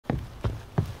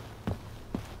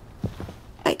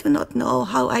do not know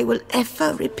how I will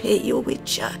ever repay you,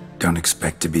 Witcher. Don't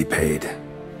expect to be paid.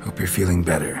 Hope you're feeling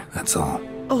better, that's all.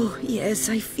 Oh, yes,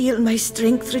 I feel my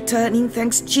strength returning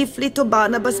thanks chiefly to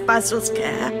Barnabas Basil's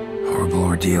care. Horrible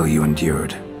ordeal you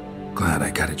endured. Glad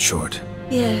I cut it short.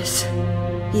 Yes,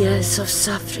 years of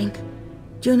suffering.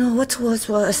 Do you know what was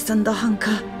worse than the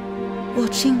hunger?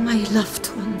 Watching my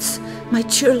loved ones, my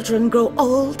children grow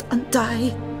old and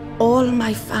die. All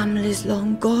my family's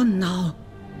long gone now.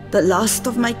 The last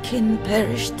of my kin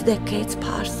perished decades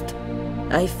past.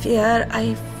 I fear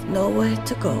I've nowhere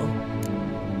to go.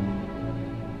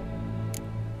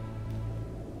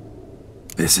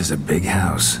 This is a big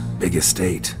house, big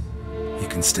estate. You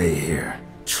can stay here.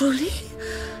 Truly?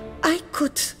 I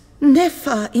could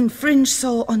never infringe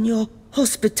so on your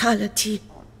hospitality.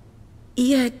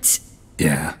 Yet,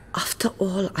 Yeah. after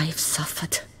all I've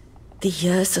suffered, the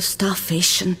years of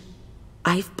starvation,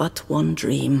 I've but one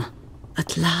dream.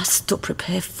 At last to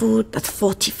prepare food that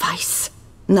fortifies,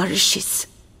 nourishes,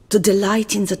 to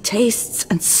delight in the tastes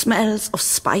and smells of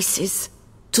spices,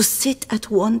 to sit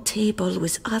at one table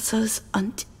with others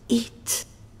and eat.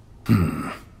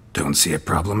 Don't see a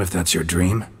problem if that's your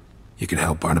dream. You could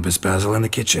help Barnabas Basil in the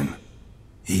kitchen.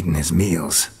 Eating his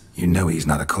meals. You know he's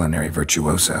not a culinary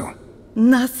virtuoso.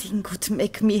 Nothing could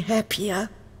make me happier.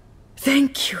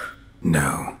 Thank you.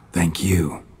 No, thank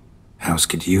you. House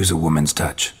could use a woman's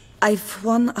touch. I've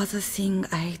one other thing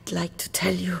I'd like to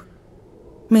tell you.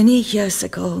 Many years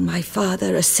ago, my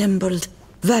father assembled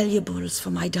valuables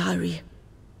for my dowry.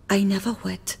 I never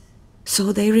wed,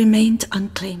 so they remained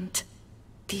unclaimed.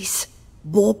 These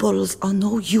baubles are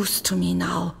no use to me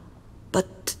now,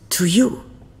 but to you,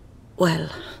 well,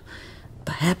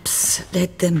 perhaps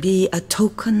let them be a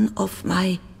token of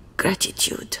my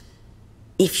gratitude.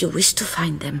 If you wish to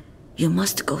find them, you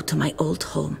must go to my old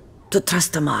home, to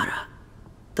Trastamara.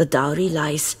 The dowry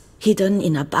lies hidden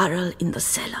in a barrel in the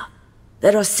cellar.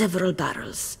 There are several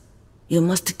barrels. You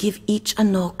must give each a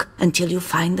knock until you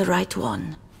find the right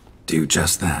one. Do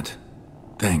just that.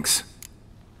 Thanks.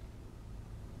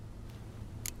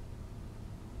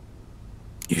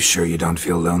 You sure you don't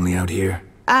feel lonely out here?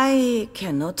 I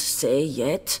cannot say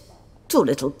yet. Too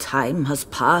little time has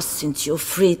passed since you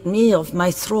freed me of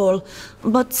my thrall,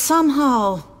 but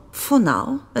somehow, for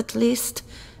now at least,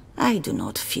 I do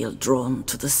not feel drawn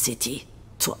to the city,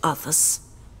 to others.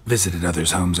 Visited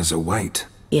others' homes as a white.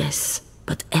 Yes,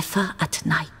 but ever at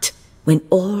night, when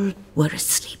all were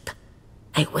asleep,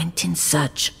 I went in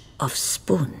search of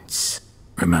spoons.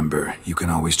 Remember, you can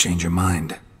always change your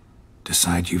mind.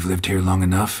 Decide you've lived here long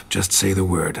enough, just say the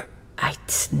word. I'd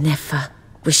never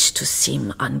wish to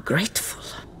seem ungrateful.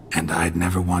 And I'd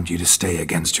never want you to stay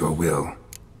against your will.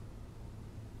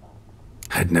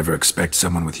 I'd never expect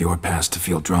someone with your past to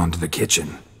feel drawn to the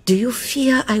kitchen. Do you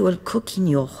fear I will cook in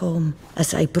your home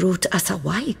as I brewed as a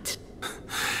white?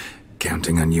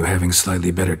 Counting on you having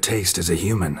slightly better taste as a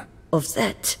human. Of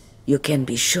that, you can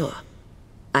be sure.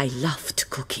 I loved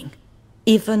cooking,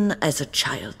 even as a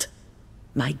child.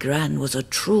 My gran was a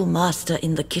true master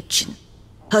in the kitchen.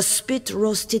 Her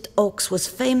spit-roasted oaks was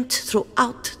famed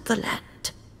throughout the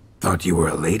land. Thought you were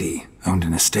a lady, owned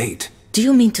an estate. Do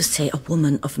you mean to say a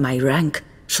woman of my rank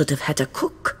should have had a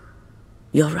cook?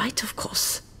 You're right, of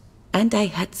course. And I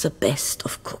had the best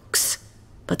of cooks.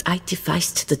 But I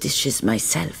devised the dishes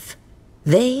myself.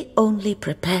 They only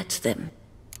prepared them.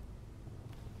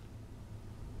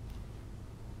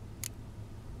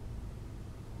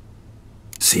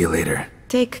 See you later.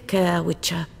 Take care,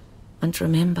 Witcher. And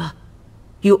remember,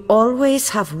 you always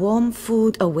have warm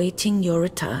food awaiting your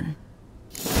return.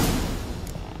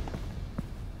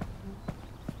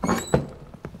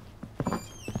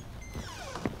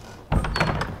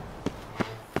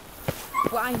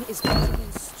 Wine is better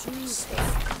than stew.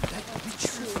 That witch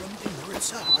from the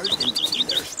north are hardened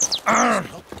killers.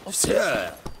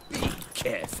 Sir, be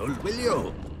careful, will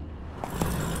you?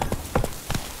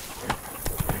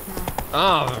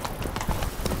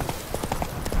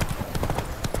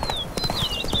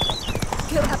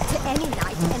 Go up to any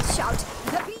knight and shout,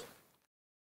 "The bee!"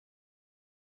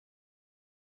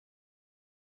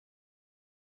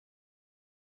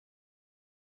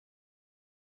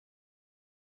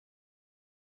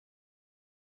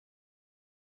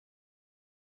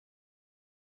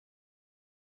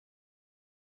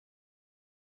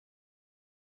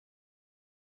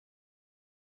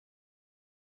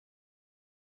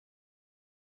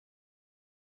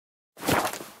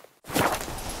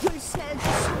 You'll sell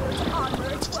the sword armor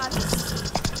at once.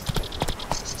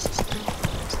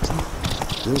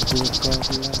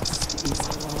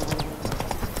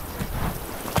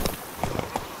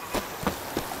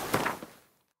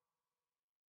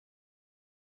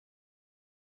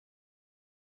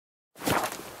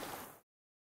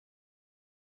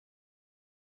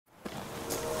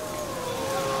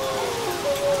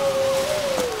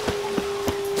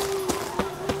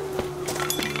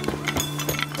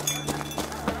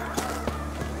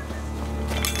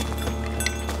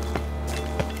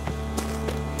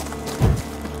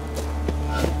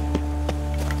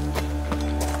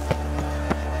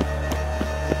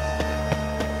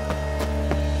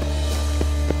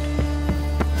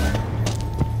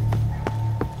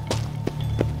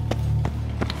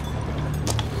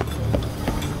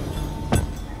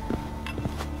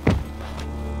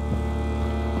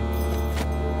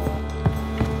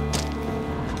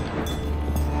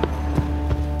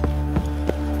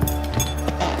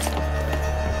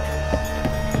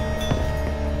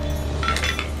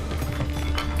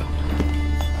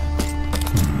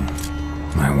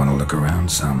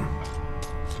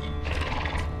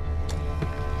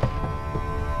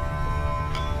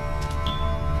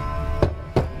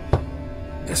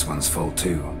 This one's full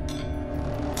too.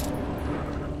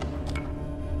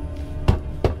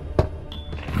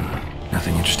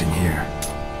 Nothing interesting here.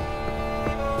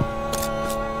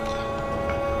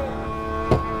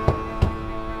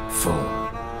 Full.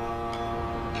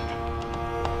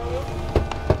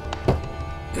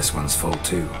 This one's full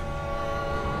too.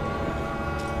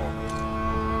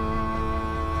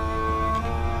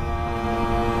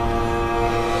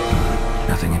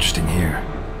 Nothing interesting here.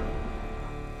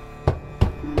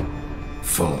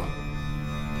 Full.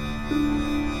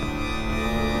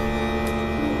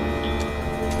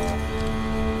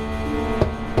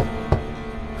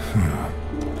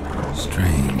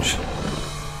 Strange.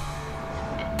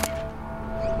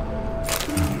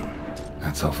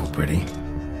 That's awful pretty.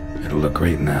 It'll look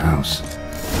great in the house.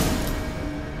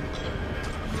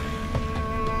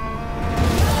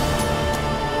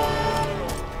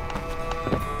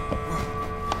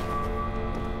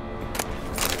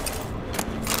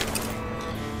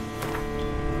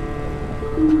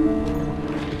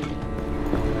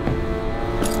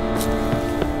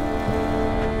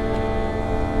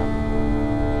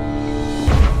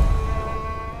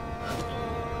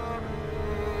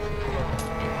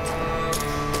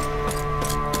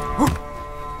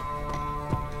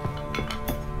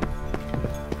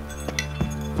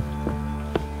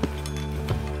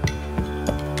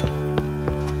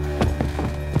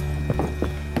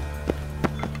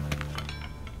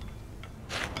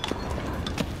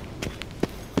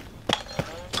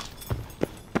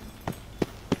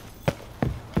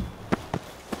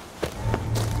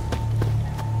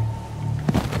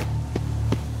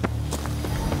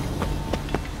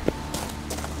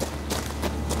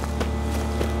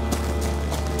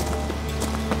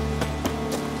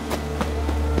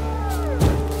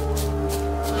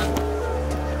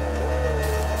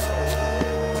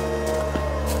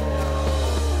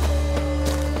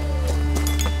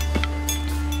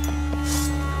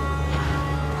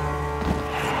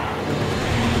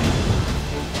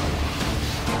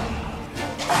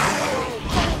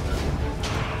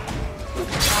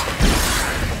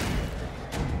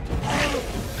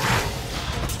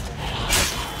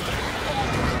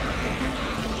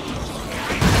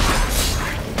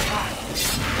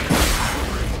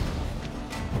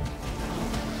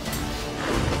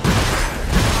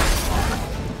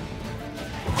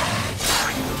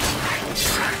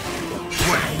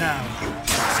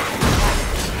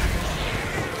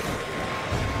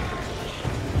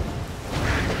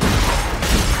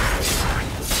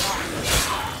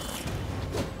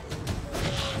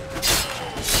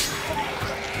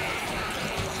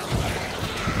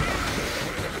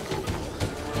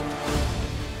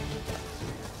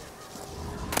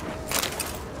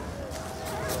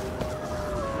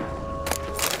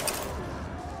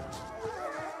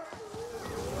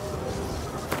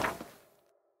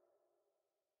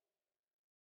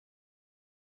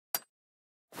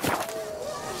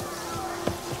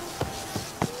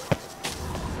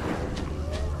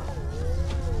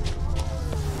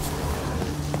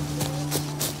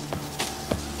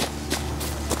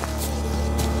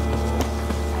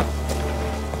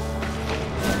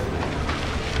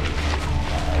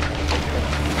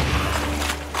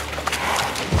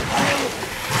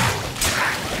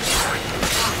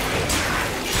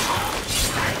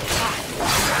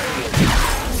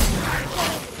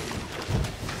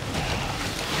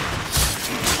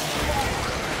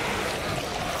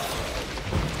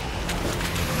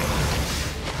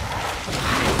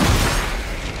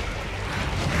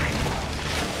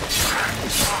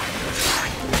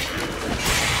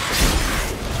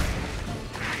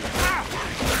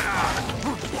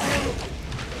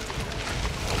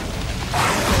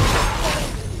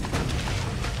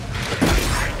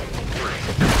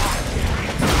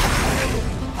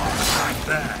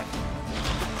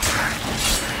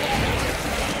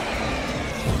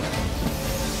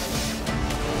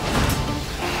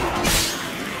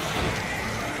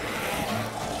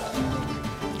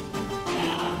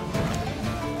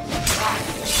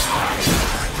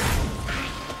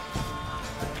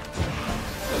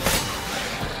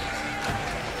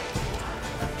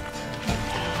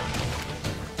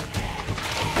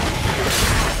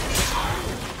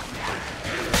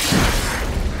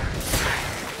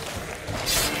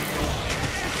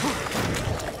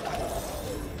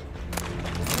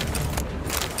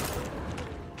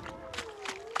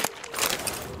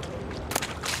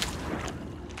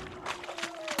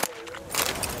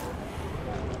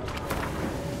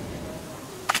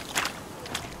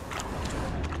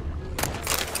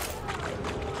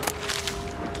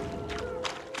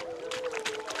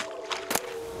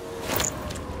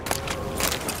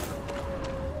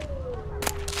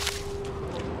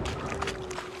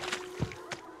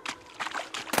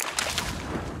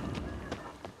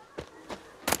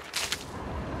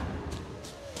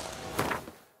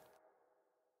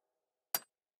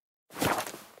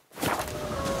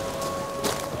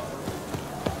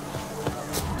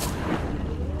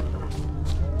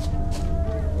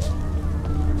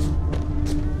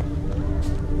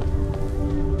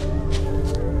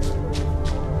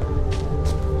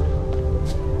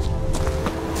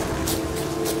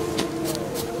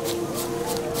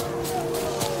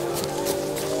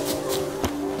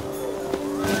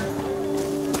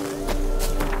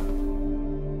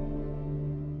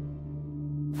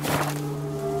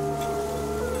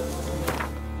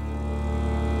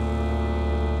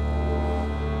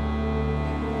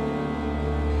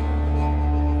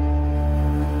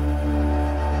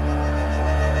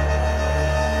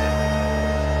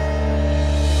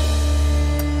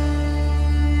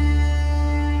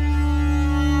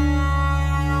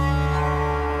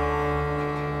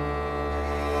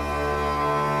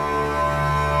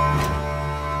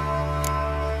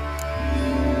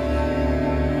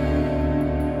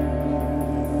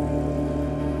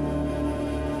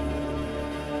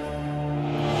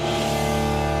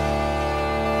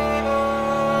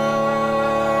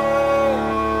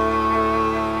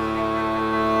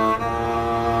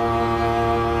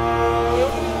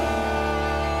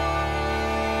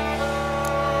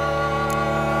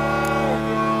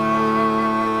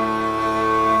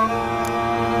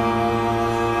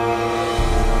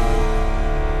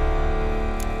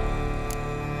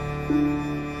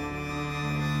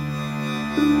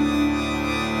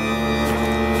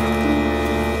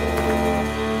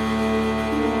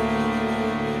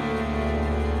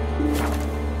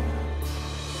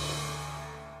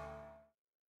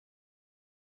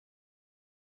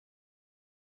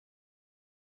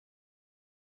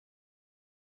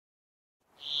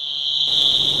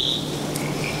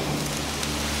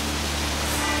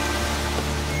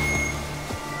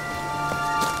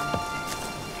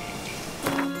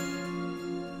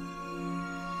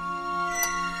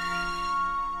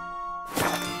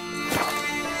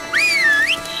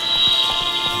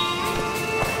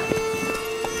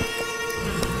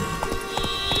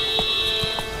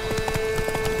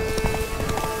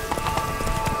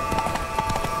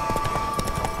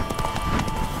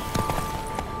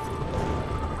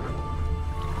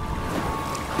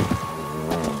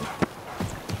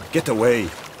 Get away.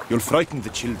 You'll frighten the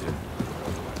children.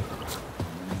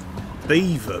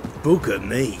 Beaver bugger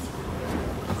me.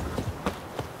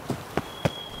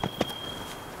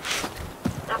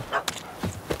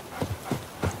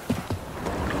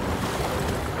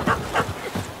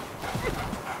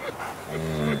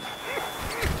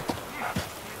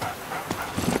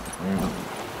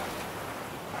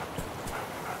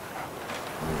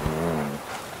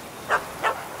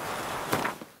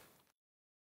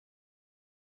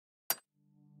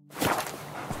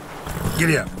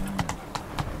 Giddy up.